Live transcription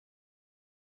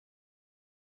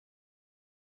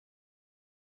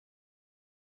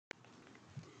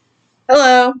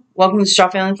Hello, welcome to Straw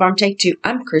Family Farm Take 2.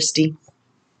 I'm Christy.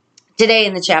 Today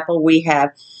in the chapel we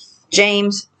have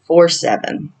James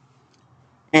 4:7.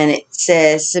 And it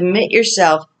says, "Submit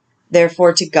yourself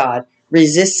therefore to God,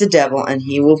 resist the devil, and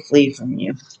he will flee from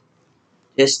you."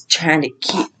 Just trying to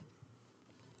keep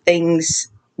things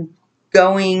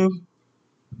going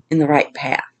in the right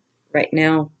path. Right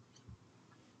now,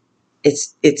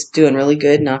 it's doing really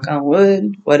good, knock on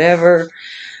wood, whatever.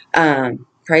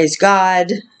 Praise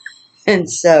God.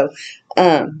 And so,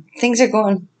 things are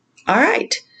going all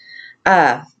right.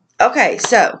 Okay,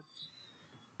 so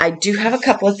I do have a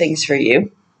couple of things for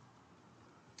you.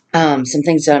 Some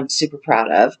things that I'm super proud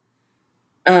of.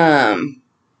 And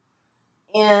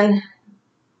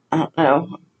I don't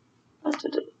know what to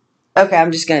do. Okay,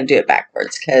 I'm just going to do it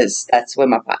backwards because that's where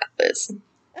my pot is.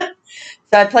 So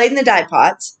I played in the die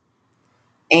pots,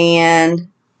 and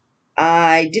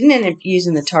I didn't end up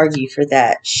using the Targhee for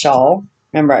that shawl.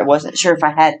 Remember, I wasn't sure if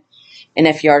I had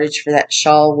enough yardage for that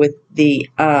shawl with the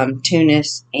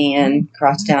Tunis and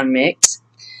crosstown mix.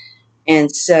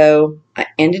 And so I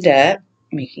ended up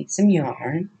making some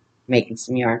yarn. I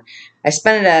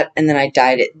spun it up and then I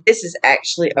dyed it. This is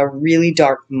actually a really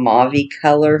dark mauve-y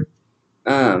color.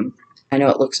 I know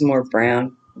it looks more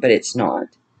brown, but it's not.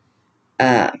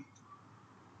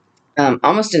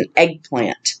 Almost an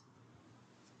eggplant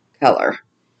color.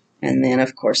 And then,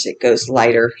 of course, it goes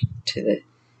lighter to the...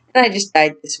 And I just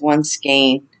dyed this one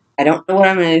skein. I don't know what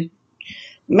I'm going to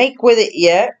make with it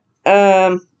yet.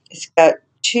 It's got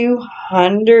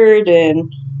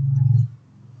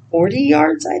 240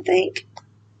 yards, I think.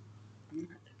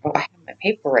 Oh, I have my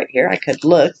paper right here. I could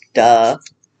look. Duh.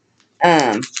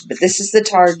 But this is the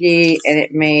Targhee, and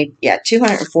it made,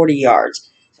 240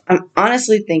 yards. I'm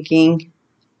honestly thinking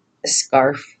a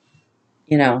scarf,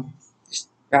 just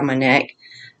around my neck.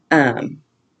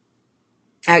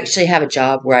 I actually have a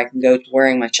job where I can go to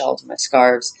wearing my shawls and my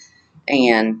scarves,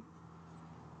 and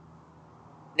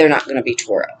they're not going to be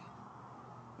tore up,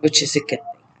 which is a good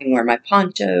thing. I can wear my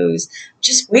ponchos.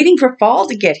 Just waiting for fall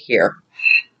to get here.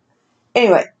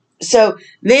 Anyway, so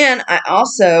then I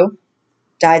also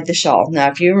dyed the shawl. Now,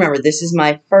 if you remember, this is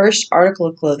my first article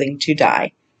of clothing to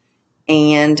dye.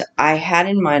 And I had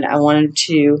in mind I wanted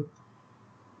to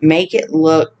make it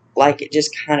look like it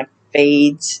just kind of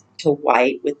fades to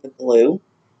white with the blue.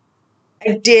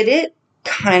 I did it,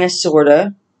 kind of, sort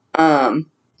of.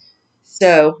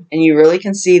 So, and you really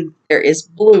can see there is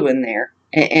blue in there.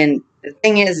 And the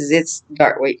thing is it's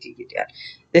dark. Wait till you get down.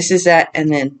 This is that,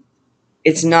 and then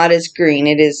it's not as green.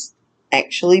 It is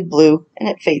actually blue, and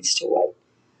it fades to white.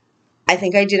 I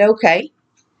think I did okay.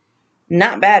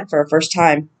 Not bad for a first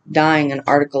time dyeing an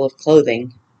article of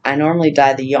clothing. I normally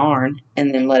dye the yarn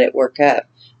and then let it work up.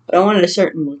 But I wanted a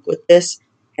certain look with this,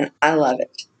 and I love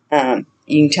it.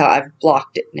 You can tell I've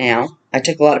blocked it now. I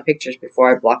took a lot of pictures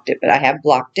before I blocked it, but I have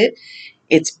blocked it.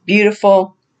 It's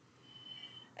beautiful.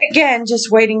 Again,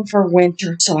 just waiting for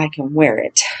winter so I can wear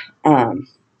it.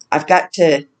 I've got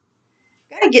to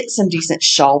get some decent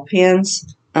shawl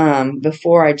pins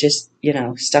before I just,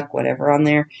 stuck whatever on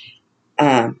there.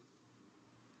 I've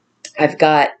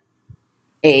got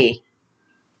a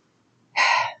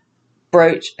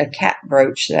brooch, a cat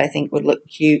brooch that I think would look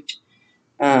cute.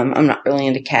 I'm not really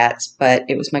into cats, but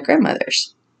it was my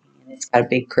grandmother's. And it's got a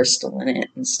big crystal in it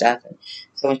and stuff. And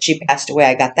so when she passed away,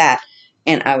 I got that.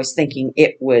 And I was thinking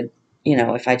it would,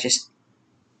 if I just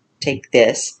take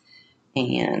this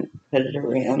and put it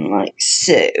around like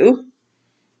so,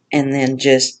 and then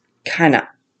just kind of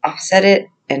offset it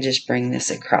and just bring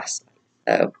this across.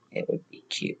 So it would be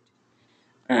cute.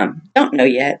 Don't know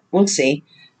yet. We'll see.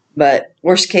 But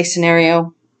worst case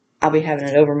scenario, I'll be having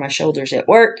it over my shoulders at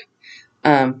work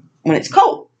when it's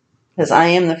cold. Because I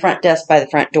am the front desk by the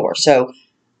front door. So,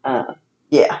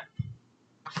 yeah.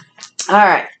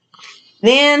 Alright.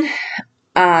 Then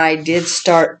I did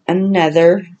start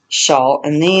another shawl.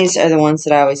 And these are the ones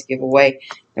that I always give away.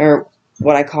 They're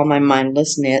what I call my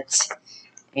mindless knits.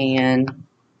 And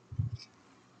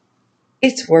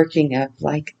it's working up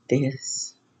like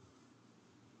this.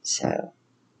 So,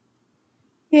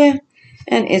 yeah.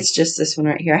 And it's just this one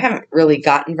right here. I haven't really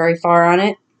gotten very far on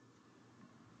it.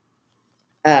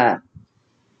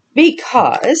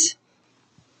 Because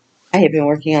I have been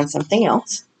working on something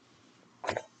else.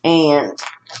 And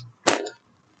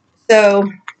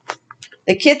so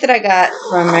the kit that I got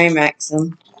from Mary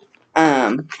Maxim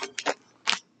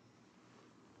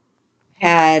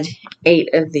had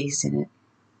 8 of these in it.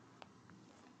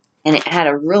 And it had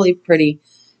a really pretty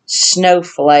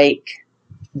snowflake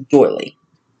doily.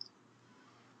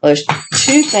 Well, there's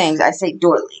 2 things. I say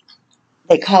doily.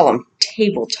 They call them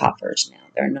table toppers now.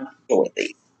 They're not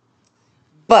doilies.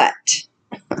 But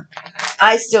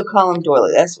I still call them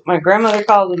doily. That's what my grandmother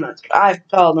called them. That's what I've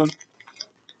called them.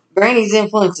 Granny's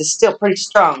influence is still pretty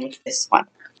strong with this one.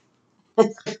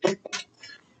 Okay,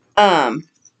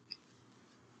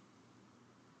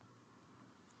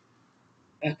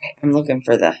 I'm looking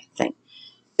for the thing.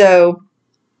 So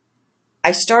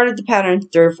I started the pattern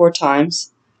 3 or 4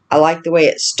 times. I like the way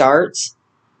it starts,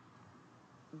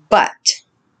 but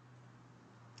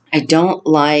I don't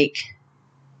like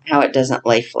how it doesn't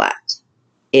lay flat.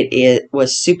 It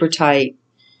was super tight,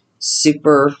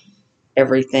 super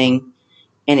everything,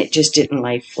 and it just didn't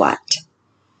lay flat.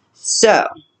 So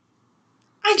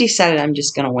I decided I'm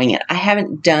just going to wing it. I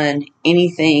haven't done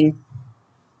anything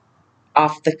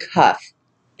off the cuff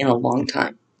in a long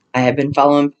time. I have been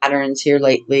following patterns here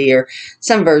lately, or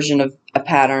some version of a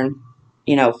pattern,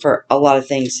 you know, for a lot of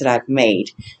things that I've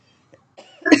made,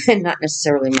 and not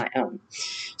necessarily my own.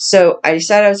 So I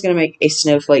decided I was going to make a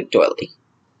snowflake doily,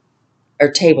 or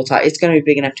tabletop. It's going to be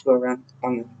big enough to go around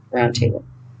on the round table.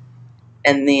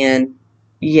 And then,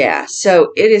 yeah,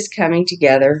 so it is coming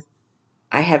together.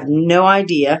 I have no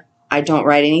idea. I don't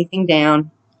write anything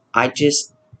down. I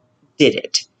just did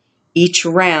it. Each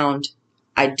round,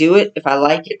 I do it. If I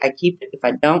like it, I keep it. If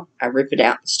I don't, I rip it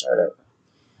out and start over.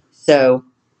 So,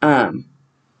 I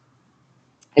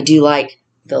do like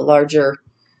the larger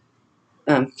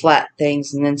flat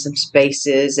things, and then some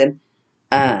spaces. And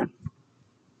I'm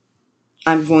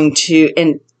going to,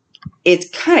 and it's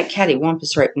kind of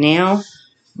cattywampus right now,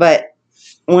 but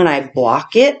when I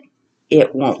block it,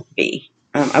 it won't be.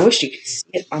 I wish you could see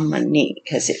it on my knee,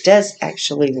 because it does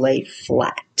actually lay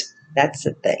flat. That's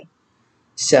the thing.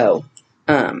 So,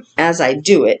 as I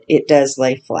do it, it does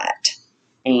lay flat.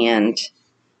 And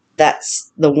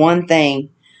that's the one thing.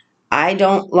 I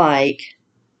don't like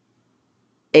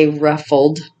a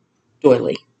ruffled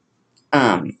doily.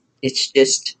 It's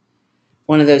just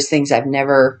one of those things I've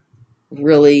never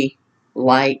really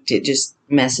liked. It just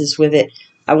messes with it.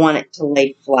 I want it to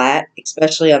lay flat,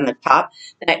 especially on the top.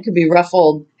 And it could be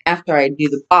ruffled after I do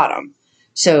the bottom.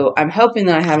 So I'm hoping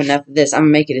that I have enough of this. I'm going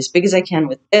to make it as big as I can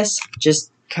with this,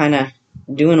 just kind of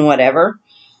doing whatever.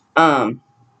 And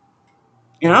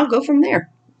I'll go from there.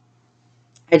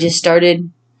 I just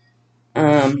started,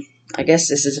 I guess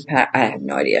this is I have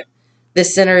no idea. The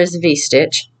center is a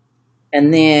V-stitch.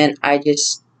 And then I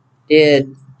just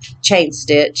did chain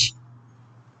stitch.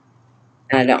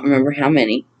 And I don't remember how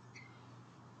many.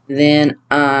 Then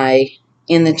I,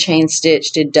 in the chain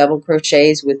stitch, did double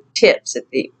crochets with tips at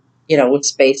the, you know, with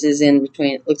spaces in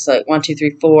between. It looks like 1, 2, 3,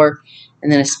 4, and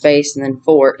then a space, and then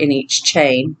 4 in each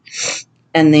chain.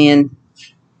 And then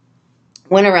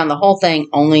went around the whole thing,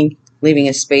 only leaving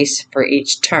a space for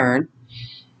each turn.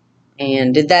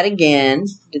 And did that again.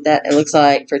 Did that, it looks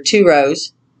like, for 2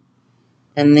 rows.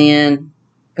 And then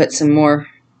put some more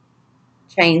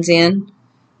chains in.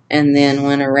 And then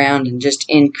went around and just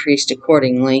increased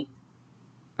accordingly,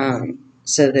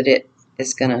 so that it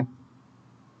is going to.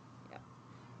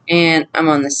 And I'm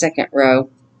on the 2nd row.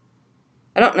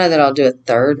 I don't know that I'll do a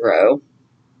 3rd row.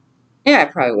 Yeah, I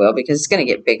probably will, because it's going to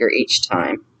get bigger each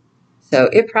time. So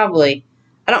it probably,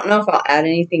 I don't know if I'll add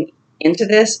anything into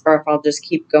this, or if I'll just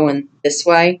keep going this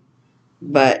way.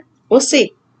 But we'll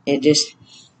see. It just,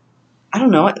 I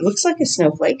don't know. It looks like a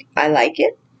snowflake. I like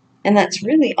it. And that's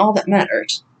really all that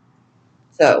matters.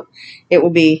 So it will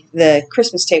be the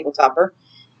Christmas table topper.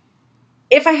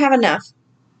 If I have enough,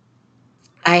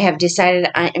 I have decided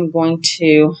I am going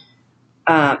to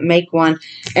make one.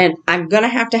 And I'm going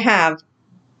to have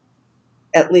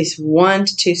at least 1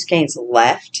 to 2 skeins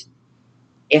left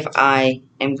if I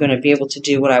am going to be able to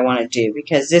do what I want to do.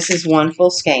 Because this is 1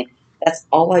 full skein. That's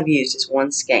all I've used is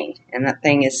 1 skein. And that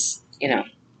thing is, you know,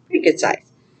 pretty good size.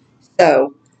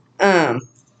 So,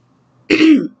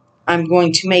 I'm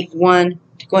going to make one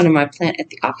to go into my plant at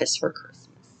the office for Christmas.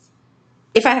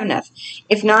 If I have enough.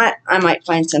 If not, I might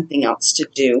find something else to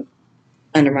do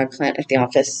under my plant at the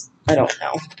office. I don't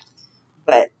know.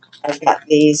 But I've got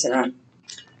these, and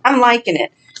I'm liking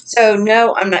it. So,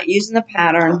 no, I'm not using the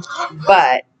pattern,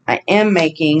 but I am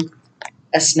making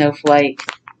a snowflake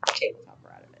tabletop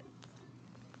out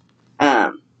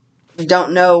of it.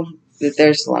 Don't know that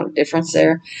there's a lot of difference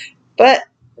there, but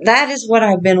that is what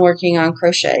I've been working on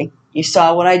crochet. You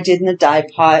saw what I did in the dye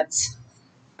pots.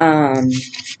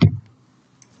 Let's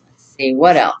see,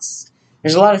 what else?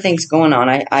 There's a lot of things going on.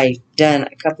 I've done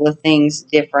a couple of things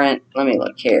different. Let me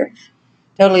look here.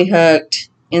 Totally hooked,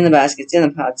 in the baskets, in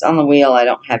the pots, on the wheel. I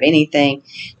don't have anything.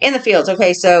 In the fields.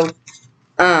 Okay, so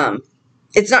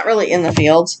it's not really in the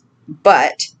fields,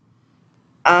 but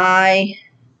I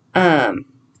found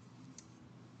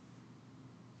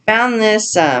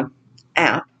this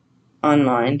app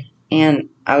online, and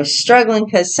I was struggling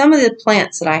because some of the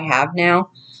plants that I have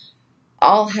now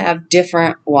all have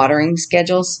different watering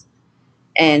schedules.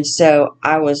 And so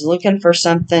I was looking for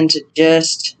something to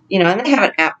just, and they have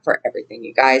an app for everything,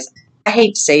 you guys. I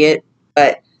hate to say it,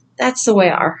 but that's the way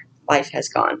our life has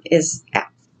gone, is apps.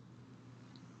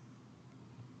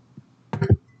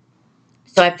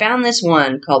 So I found this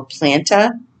one called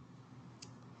Planta,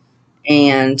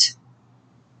 and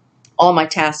all my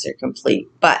tasks are complete.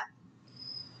 But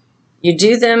you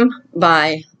do them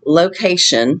by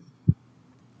location.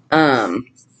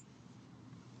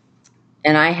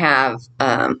 And I have,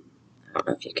 I don't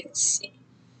know if you can see.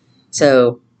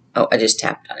 So, oh, I just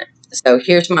tapped on it. So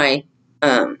here's my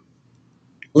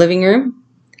living room.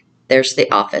 There's the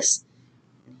office.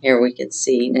 Here we can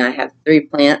see, now I have 3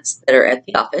 plants that are at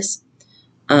the office.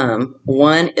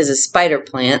 One is a spider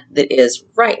plant that is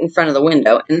right in front of the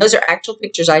window, and those are actual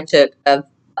pictures I took of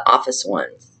the office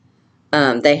ones.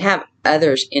 They have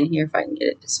others in here, if I can get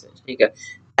it to switch. There you go.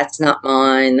 That's not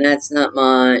mine, that's not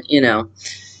mine,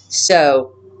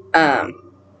 So, I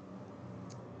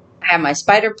have my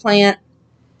spider plant,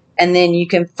 and then you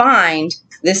can find,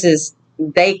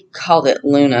 they called it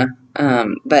Luna,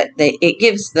 but it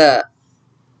gives the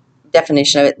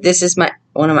definition of it. This is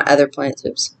one of my other plants,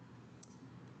 oops,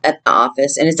 at the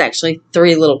office, and it's actually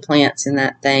 3 little plants in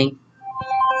that thing.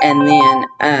 And then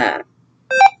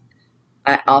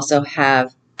I also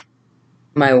have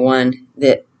my one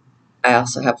that I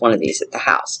also have one of these at the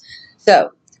house.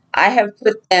 So I have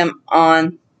put them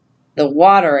on the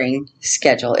watering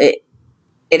schedule. It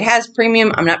has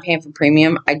premium. I'm not paying for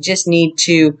premium. I just need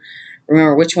to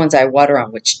remember which ones I water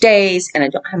on which days, and I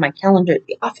don't have my calendar at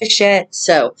the office yet.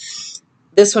 So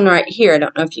this one right here, I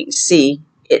don't know if you can see,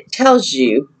 it tells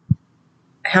you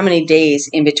how many days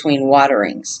in between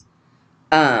waterings.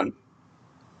 Now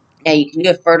you can do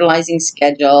a fertilizing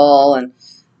schedule, and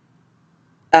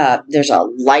there's a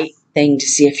light thing to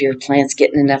see if your plant's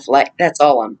getting enough light. That's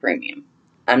all on premium.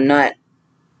 I'm not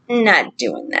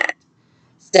doing that.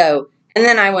 So, and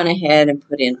then I went ahead and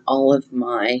put in all of and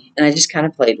I just kind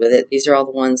of played with it. These are all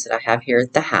the ones that I have here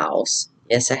at the house.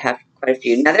 Yes, I have quite a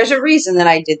few. Now, there's a reason that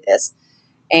I did this,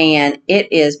 and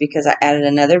it is because I added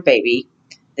another baby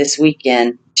this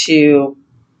weekend to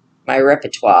my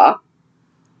repertoire.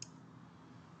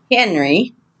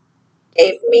 Henry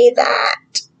gave me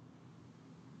that.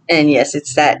 And yes,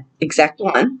 it's that exact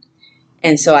one.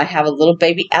 And so I have a little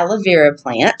baby aloe vera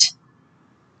plant,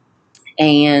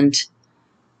 and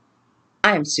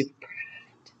I am super proud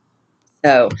of it.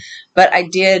 So, but I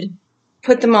did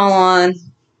put them all on.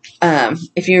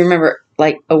 If you remember,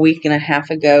 like a week and a half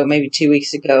ago, maybe 2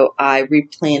 weeks ago, I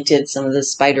replanted some of the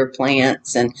spider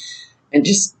plants and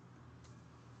just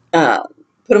put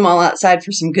them all outside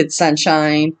for some good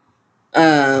sunshine,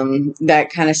 that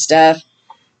kind of stuff.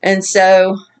 And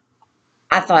so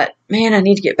I thought, man, I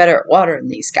need to get better at watering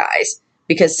these guys,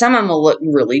 because some of them will look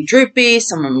really droopy.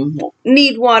 Some of them won't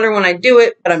need water when I do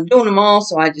it, but I'm doing them all,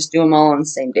 so I just do them all on the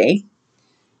same day.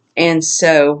 And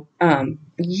so,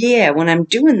 yeah, when I'm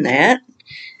doing that,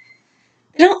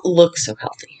 they don't look so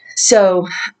healthy. So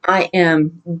I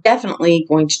am definitely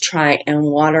going to try and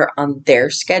water on their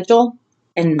schedule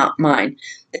and not mine.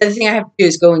 The other thing I have to do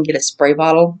is go and get a spray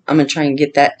bottle. I'm going to try and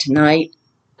get that tonight.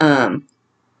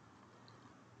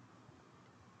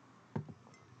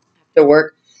 To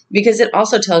work, because it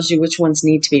also tells you which ones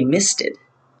need to be misted.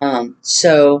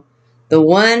 So the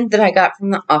one that I got from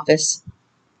the office,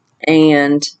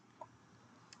 and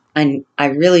I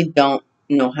really don't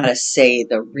know how to say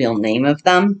the real name of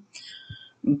them,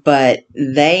 but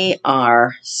they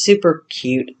are super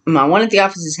cute. My one at the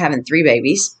office is having 3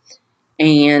 babies,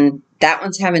 and that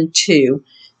one's having 2.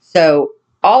 So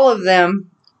all of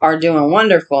them are doing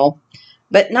wonderful,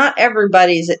 but not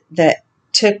everybody's that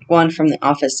took one from the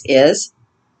office is.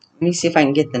 Let me see if I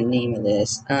can get the name of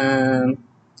this.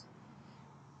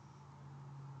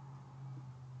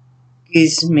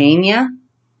 Guzmania?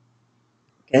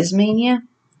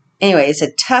 Anyway, it's a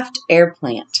tuft air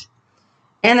plant.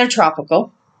 And they're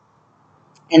tropical.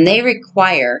 And they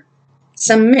require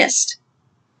some mist.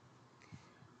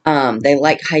 They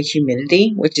like high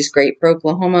humidity, which is great for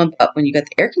Oklahoma, but when you got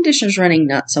the air conditioners running,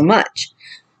 not so much.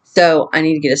 So I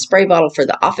need to get a spray bottle for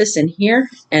the office in here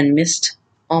and mist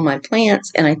all my plants.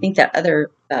 And I think that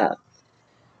other,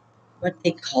 what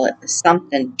they call it, the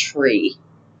something tree,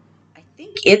 I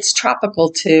think it's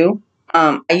tropical too.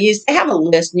 I have a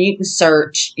list, and you can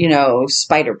search,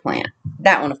 spider plant.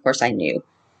 That one, of course, I knew.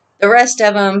 The rest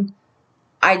of them,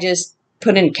 I just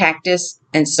put in cactus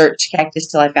and searched cactus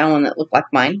till I found one that looked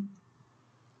like mine.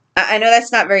 I know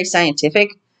that's not very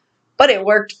scientific, but it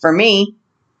worked for me.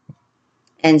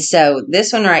 And so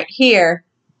this one right here,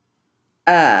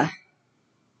 Lusana,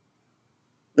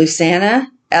 Luseana,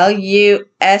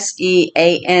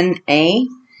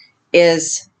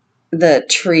 is the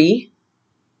tree.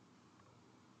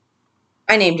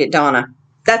 I named it Donna.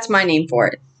 That's my name for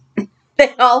it.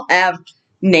 They all have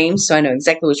names, so I know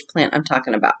exactly which plant I'm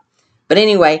talking about. But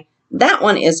anyway, that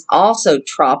one is also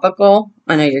tropical.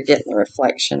 I know you're getting the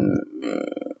reflection.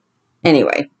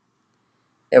 Anyway,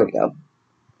 there we go.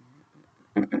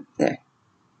 There.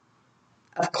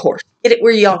 Of course. Get it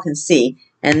where y'all can see.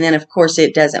 And then, of course,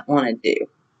 it doesn't want to do.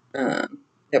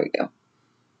 There we go.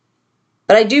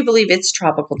 But I do believe it's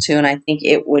tropical, too, and I think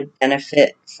it would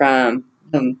benefit from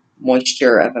the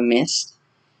moisture of a mist.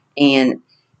 And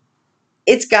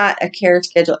it's got a care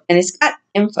schedule, and it's got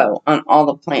info on all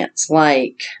the plants.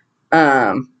 Like,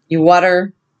 you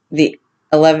water every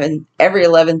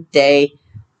 11th day,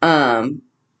 and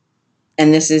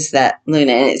this is that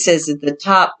Luna, and it says that the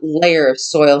top layer of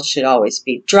soil should always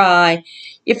be dry.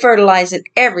 You fertilize it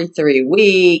every 3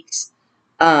 weeks.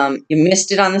 You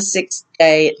mist it on the 6th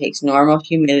day. It takes normal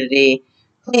humidity.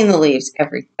 Clean the leaves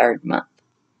every 3rd month.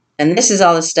 And this is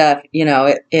all the stuff, you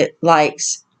know, it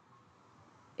likes,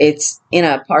 it's in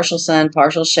a partial sun,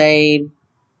 partial shade,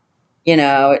 you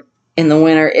know, in the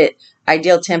winter,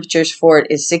 ideal temperatures for it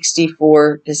is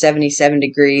 64 to 77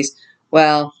 degrees.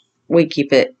 Well, we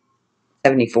keep it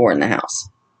 74 in the house,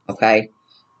 okay?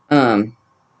 And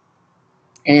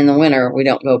in the winter, we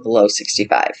don't go below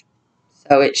 65.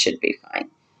 So it should be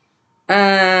fine.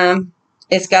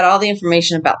 It's got all the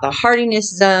information about the hardiness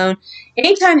zone.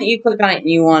 Anytime that you click on it and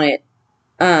you want it,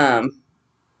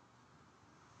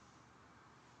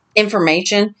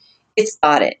 information, it's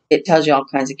got it. It tells you all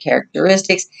kinds of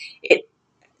characteristics.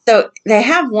 So they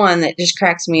have one that just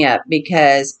cracks me up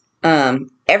because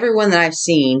everyone that I've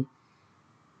seen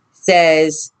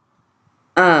says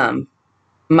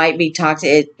might be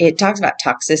toxic. It talks about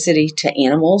toxicity to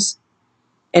animals,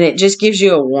 and it just gives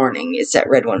you a warning. It's that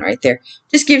red one right there.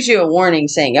 Just gives you a warning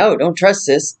saying, oh, don't trust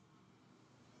this.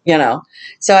 You know,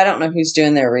 so I don't know who's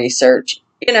doing their research,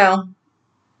 you know.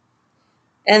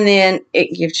 And then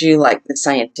it gives you like the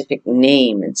scientific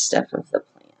name and stuff of the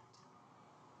plant.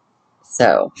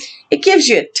 So it gives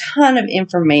you a ton of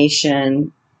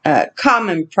information,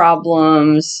 common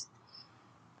problems,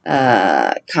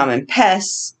 common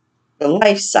pests, the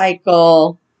life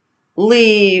cycle,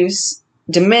 leaves,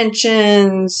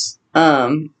 dimensions,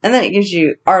 and then it gives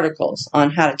you articles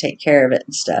on how to take care of it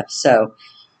and stuff. So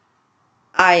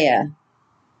I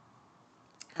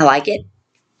like it.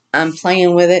 I'm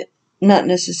playing with it. Not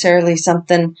necessarily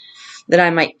something that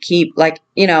I might keep. Like,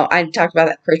 you know, I talked about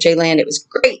that crochet land. It was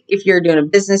great if you're doing a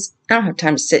business. I don't have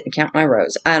time to sit and count my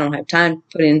rows. I don't have time to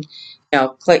put in, you know,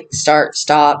 click, start,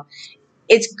 stop.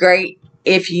 It's great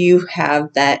if you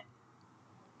have that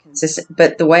consistent.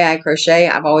 But the way I crochet,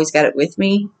 I've always got it with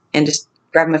me and just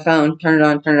grab my phone, turn it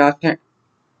on, turn it off.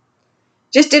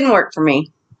 Just didn't work for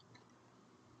me.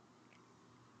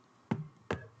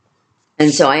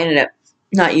 And so I ended up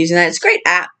not using that. It's a great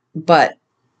app, but,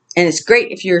 and it's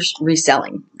great if you're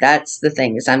reselling. That's the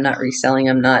thing, is I'm not reselling.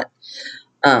 I'm not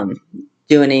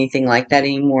doing anything like that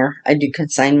anymore. I do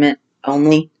consignment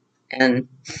only, and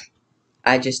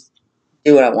I just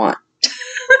do what I want.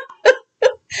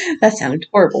 That sounded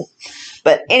horrible.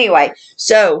 But anyway,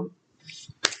 so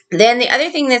then the other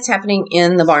thing that's happening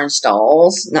in the barn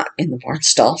stalls, not in the barn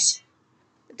stalls,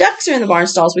 the ducks are in the barn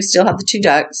stalls. We still have the 2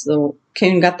 ducks. The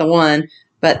coon got the 1,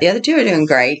 but the other 2 are doing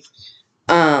great.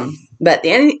 But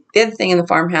the other thing in the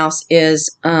farmhouse is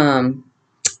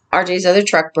RJ's other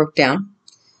truck broke down.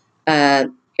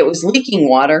 It was leaking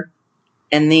water,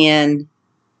 and then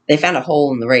they found a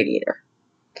hole in the radiator.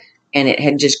 And it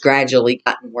had just gradually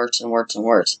gotten worse and worse and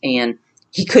worse. And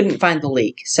he couldn't find the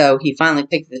leak. So he finally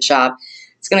picked the shop.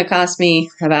 It's going to cost me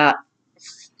about,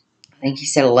 I think he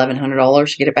said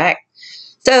 $1,100 to get it back.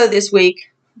 So this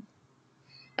week,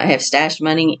 I have stashed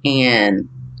money, and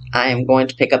I am going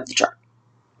to pick up the truck.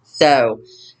 So,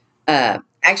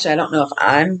 actually, I don't know if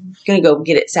I'm going to go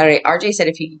get it Saturday. RJ said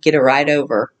if he could get a ride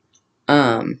over,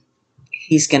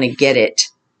 he's going to get it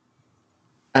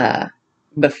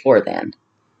before then.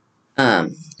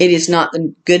 It is not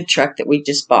the good truck that we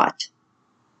just bought.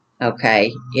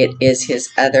 Okay, it is his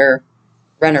other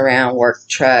runaround work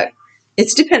truck.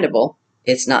 It's dependable.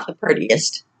 It's not the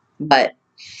prettiest, but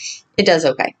it does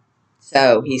okay.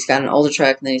 So he's got an older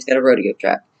truck, and then he's got a rodeo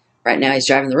truck. Right now he's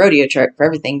driving the rodeo truck for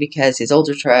everything because his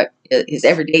older truck, his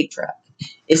everyday truck,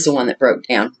 is the one that broke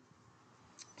down.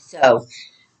 So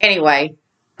anyway,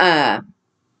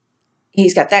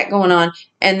 he's got that going on.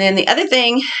 And then the other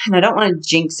thing, and I don't want to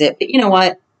jinx it, but you know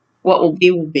what? what will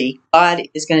be will be. God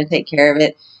is going to take care of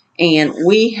it. And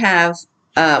we have,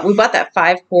 we bought that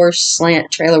 5-horse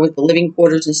slant trailer with the living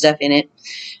quarters and stuff in it.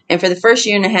 And for the first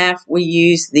year and a half, we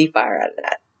used the fire out of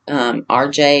that.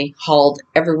 RJ hauled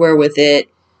everywhere with it.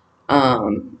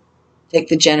 Take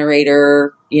the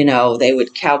generator, you know, they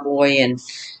would cowboy and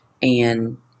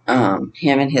him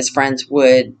and his friends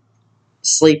would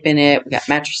sleep in it. We got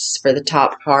mattresses for the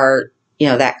top part, you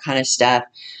know, that kind of stuff.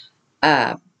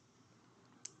 Then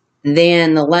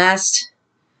the last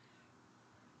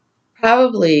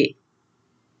probably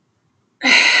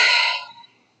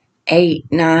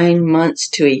 8-9 months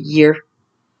to a year,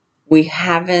 we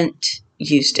haven't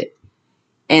used it.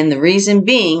 And the reason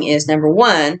being is, number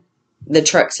one, the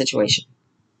truck situation.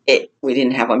 We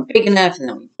didn't have one big enough, and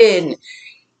then we did.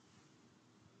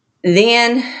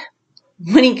 Then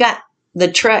when he got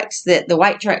the trucks, the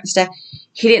white truck and stuff,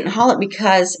 he didn't haul it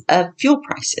because of fuel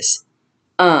prices.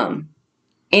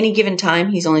 Any given time,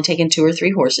 he's only taken 2 or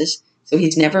 3 horses, so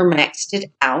he's never maxed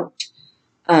it out.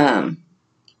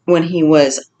 When he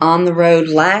was on the road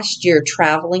last year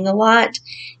traveling a lot,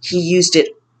 he used it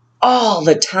all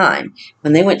the time.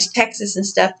 When they went to Texas and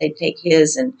stuff, they'd take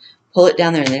his and pull it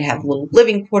down there, and they'd have little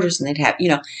living quarters, and they'd have, you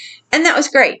know, and that was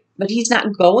great. But he's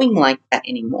not going like that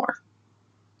anymore.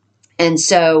 And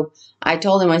so I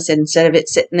told him, I said, instead of it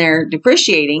sitting there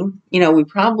depreciating, you know, we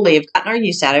probably have gotten our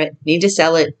use out of it, need to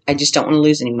sell it. I just don't want to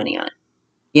lose any money on it.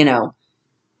 You know,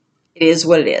 it is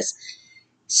what it is.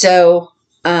 So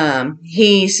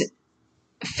he's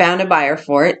found a buyer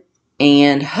for it,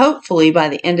 and hopefully by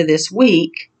the end of this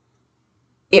week,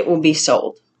 it will be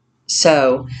sold.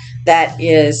 So that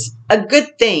is a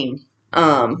good thing,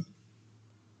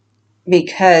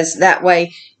 because that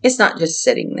way it's not just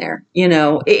sitting there. You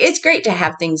know, it's great to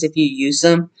have things if you use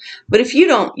them, but if you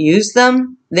don't use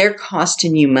them, they're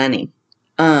costing you money.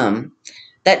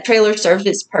 That trailer served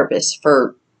its purpose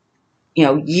for, you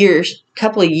know, years,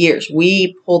 couple of years.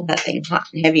 We pulled that thing hot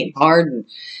and heavy and hard,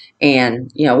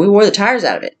 and you know, we wore the tires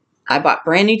out of it. I bought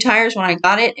brand new tires when I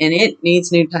got it, and it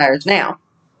needs new tires now.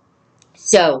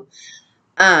 So,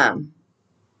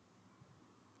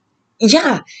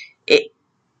 yeah,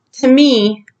 to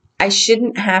me, I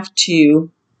shouldn't have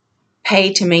to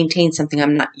pay to maintain something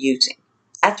I'm not using.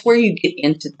 That's where you get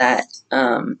into that.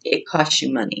 It costs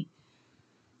you money.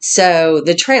 So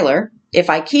the trailer, if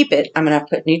I keep it, I'm going to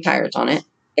put new tires on it.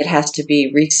 It has to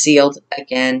be resealed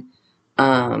again.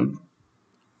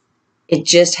 It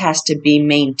just has to be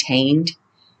maintained.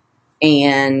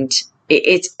 And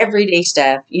it's everyday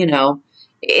stuff, you know.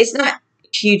 It's not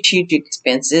huge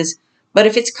expenses. But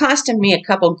if it's costing me a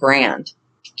couple grand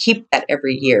to keep that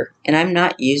every year and I'm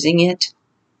not using it,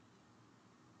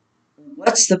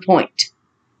 what's the point?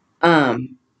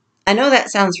 I know that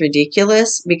sounds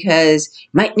ridiculous because you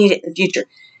might need it in the future.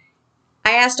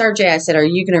 I asked RJ, I said, are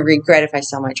you going to regret if I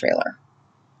sell my trailer?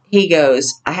 He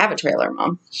goes, I have a trailer,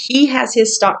 Mom. He has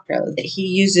his stock trailer that he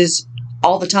uses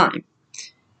all the time.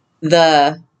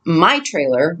 My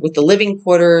trailer with the living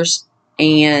quarters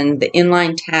and the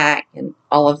inline tack and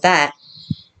all of that,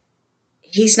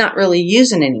 he's not really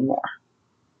using anymore.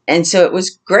 And so it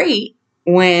was great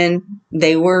when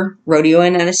they were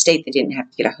rodeoing at a state that didn't have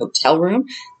to get a hotel room.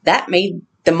 That made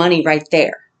the money right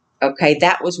there. Okay,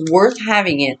 that was worth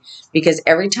having it because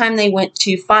every time they went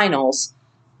to finals,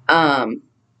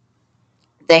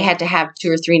 they had to have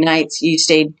 2 or 3 nights.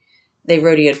 They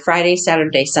rodeoed Friday,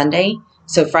 Saturday, Sunday.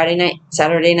 So Friday night,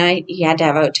 Saturday night, he had to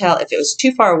have a hotel. If it was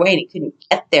too far away and he couldn't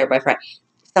get there by Friday,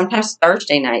 sometimes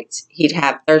Thursday nights, he'd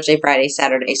have Thursday, Friday,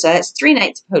 Saturday. So that's 3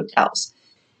 nights of hotels.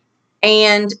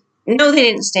 And no, they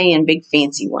didn't stay in big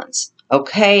fancy ones.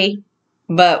 Okay.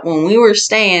 But when we were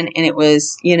staying and it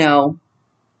was, you know,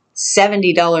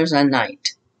 $70 a night,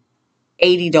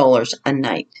 $80 a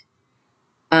night,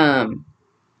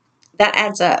 that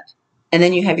adds up. And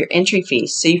then you have your entry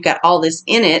fees. So you've got all this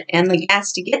in it and the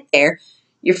gas to get there,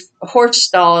 your horse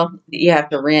stall that you have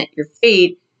to rent, your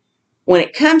feed. When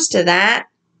it comes to that,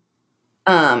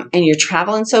 and you're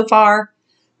traveling so far,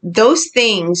 those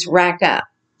things rack up.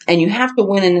 And you have to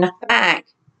win enough back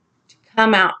to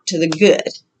come out to the good.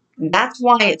 That's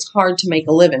why it's hard to make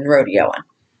a living rodeoing.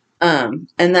 And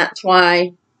that's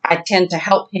why I tend to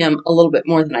help him a little bit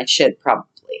more than I should probably.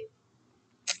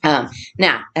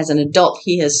 Now, as an adult,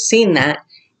 he has seen that,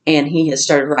 and he has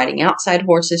started riding outside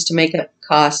horses to make up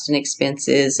costs and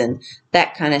expenses and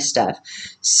that kind of stuff.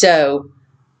 So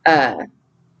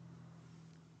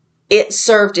it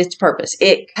served its purpose.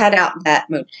 It cut out that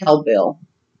motel bill,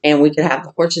 and we could have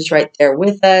the horses right there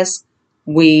with us.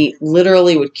 We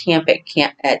literally would camp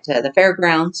at the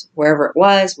fairgrounds, wherever it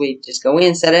was. We'd just go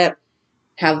in, set up,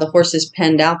 have the horses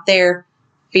penned out there,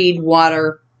 feed,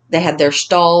 water, They had their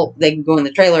stall. They could go in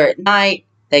the trailer at night.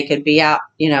 They could be out,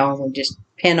 you know, and just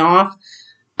pin off.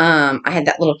 I had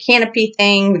that little canopy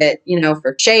thing that, you know,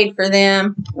 for shade for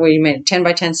them. We made a 10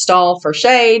 by 10 stall for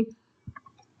shade.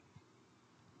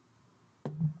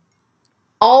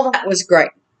 All that was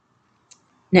great.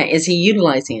 Now, is he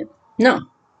utilizing it? No.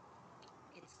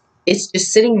 It's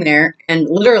just sitting there, and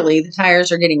literally the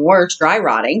tires are getting worse, dry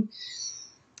rotting,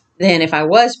 than if I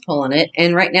was pulling it.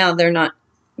 And right now they're not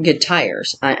good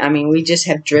tires. I mean, we just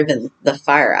have driven the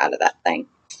fire out of that thing.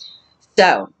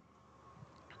 So,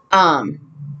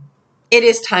 it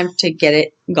is time to get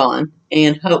it gone,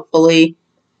 and hopefully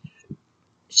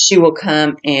she will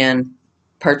come and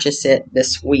purchase it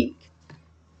this week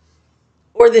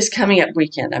or this coming up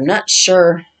weekend. I'm not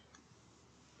sure.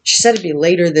 She said it'd be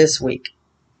later this week.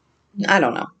 I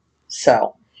don't know.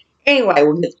 So anyway,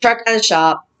 we'll get the truck out of the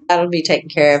shop. That'll be taken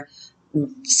care of.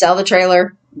 Sell the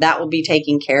trailer. That will be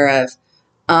taken care of.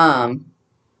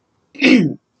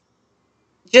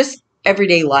 Just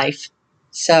everyday life.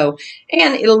 So,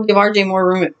 and it'll give RJ more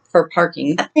room for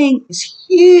parking. That thing is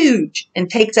huge and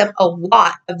takes up a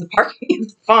lot of the parking in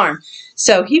the farm.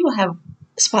 So he will have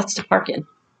spots to park in.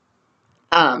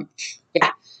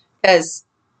 Yeah, because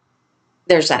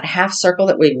there's that half circle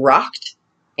that we rocked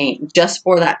and just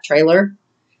for that trailer.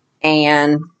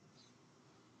 And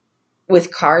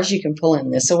with cars, you can pull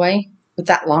in this way. With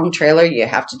that long trailer, you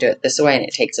have to do it this way, and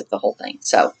it takes up the whole thing.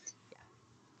 So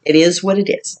it is what it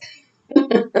is.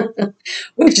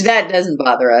 Which that doesn't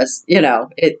bother us. You know,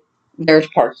 there's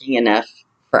parking enough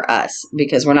for us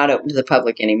because we're not open to the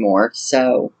public anymore.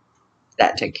 So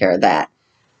that took care of that.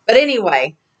 But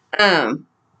anyway, and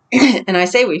I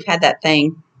say we've had that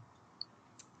thing.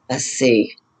 Let's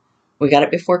see. We got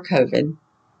it before COVID.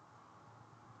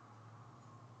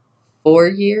 4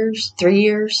 years, 3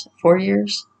 years, 4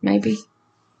 years, maybe.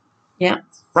 Yeah,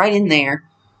 right in there.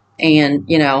 And,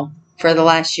 you know, for the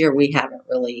last year, we haven't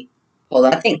really pulled.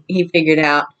 I think he figured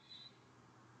out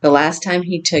the last time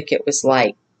he took it was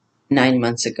like 9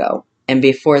 months ago. And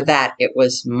before that, it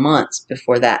was months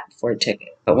before that before he took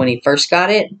it. But when he first got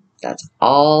it, that's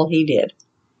all he did.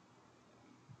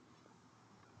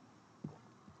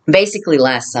 Basically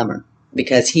last summer,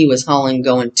 because he was hauling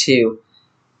going to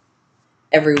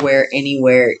everywhere,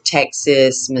 anywhere,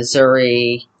 Texas,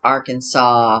 Missouri,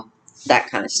 Arkansas, that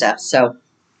kind of stuff. So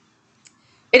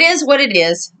it is what it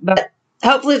is, but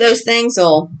hopefully those things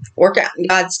will work out in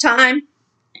God's time.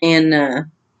 And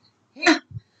yeah,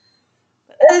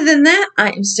 but other than that,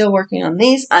 I am still working on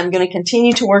these. I'm going to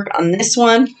continue to work on this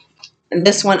one and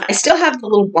this one. I still have the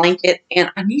little blanket,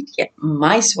 and I need to get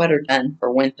my sweater done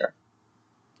for winter.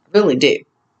 I really do.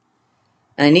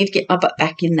 And I need to get my butt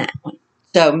back in that one.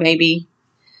 So maybe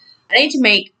I need to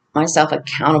make myself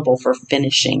accountable for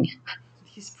finishing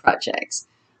these projects.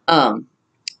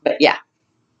 But yeah.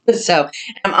 So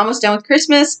I'm almost done with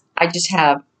Christmas. I just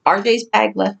have RJ's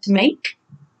bag left to make.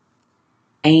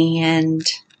 And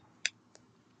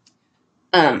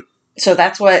so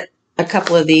that's what a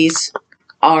couple of these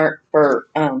are for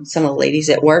some of the ladies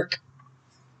at work.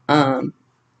 And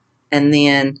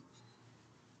then,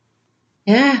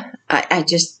 yeah, I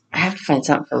have to find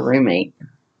something for a roommate.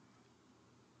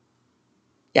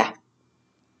 Yeah.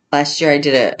 Last year I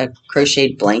did a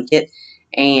crocheted blanket,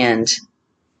 and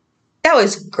that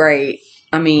was great.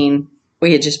 I mean,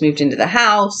 we had just moved into the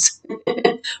house.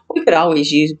 We could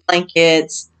always use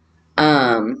blankets.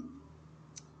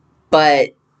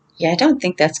 But yeah, I don't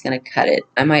think that's going to cut it.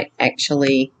 I might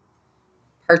actually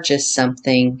purchase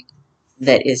something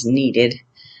that is needed.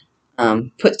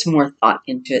 Put some more thought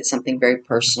into it, something very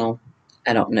personal.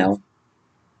 I don't know.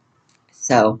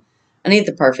 So I need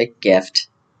the perfect gift.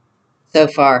 So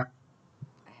far,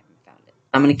 I haven't found it.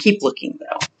 I'm going to keep looking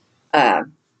though.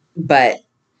 But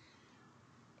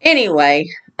anyway,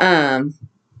 yeah,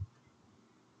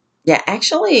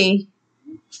 actually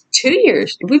 2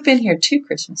 years. We've been here 2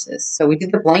 Christmases. So we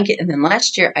did the blanket, and then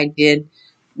last year I did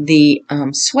the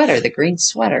sweater, the green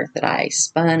sweater that I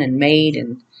spun and made,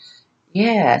 and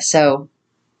yeah, so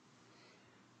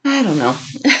I don't know.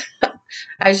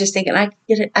 I was just thinking I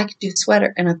could do a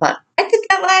sweater, and I thought I did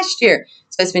that last year.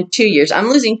 So it's been 2 years. I'm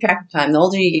losing track of time. The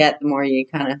older you get, the more you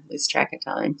kind of lose track of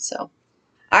time. So,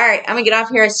 all right, I'm gonna get off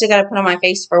here. I still got to put on my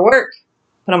face for work,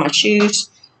 put on my shoes,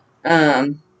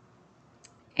 and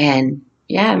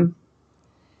yeah,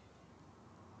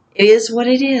 it is what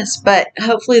it is. But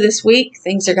hopefully this week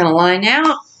things are gonna line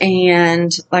out,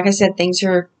 and like I said, things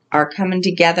are coming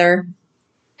together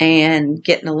and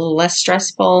getting a little less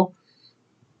stressful.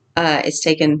 It's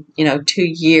taken, 2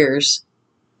 years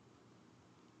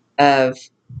of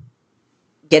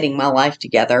getting my life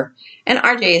together. And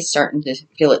RJ is starting to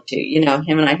feel it too. You know,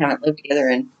 him and I haven't lived together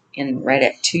in right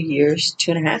at 2 years,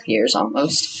 2.5 years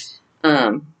almost.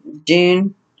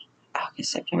 June,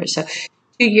 August, September. So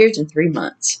 2 years and 3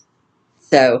 months.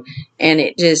 So, and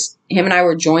it just, him and I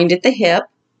were joined at the hip,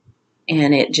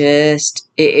 and it just,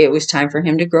 it was time for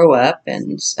him to grow up.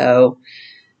 And so,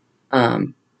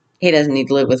 he doesn't need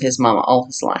to live with his mama all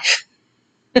his life.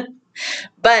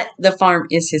 But the farm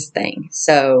is his thing.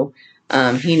 So,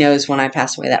 he knows when I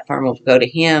pass away, that farm will go to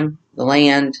him, the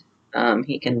land.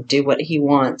 He can do what he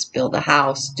wants, build a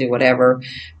house, do whatever.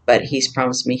 But he's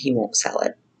promised me he won't sell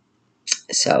it.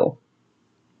 So,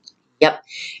 yep.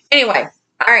 Anyway,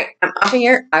 all right, I'm off of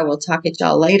here. I will talk at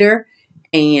y'all later.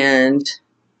 And,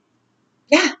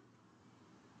 yeah,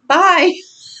 bye.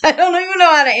 I don't even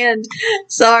know how to end.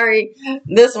 Sorry.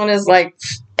 This one is like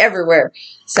everywhere.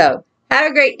 So,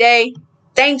 have a great day.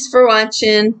 Thanks for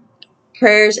watching.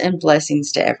 Prayers and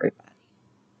blessings to everybody.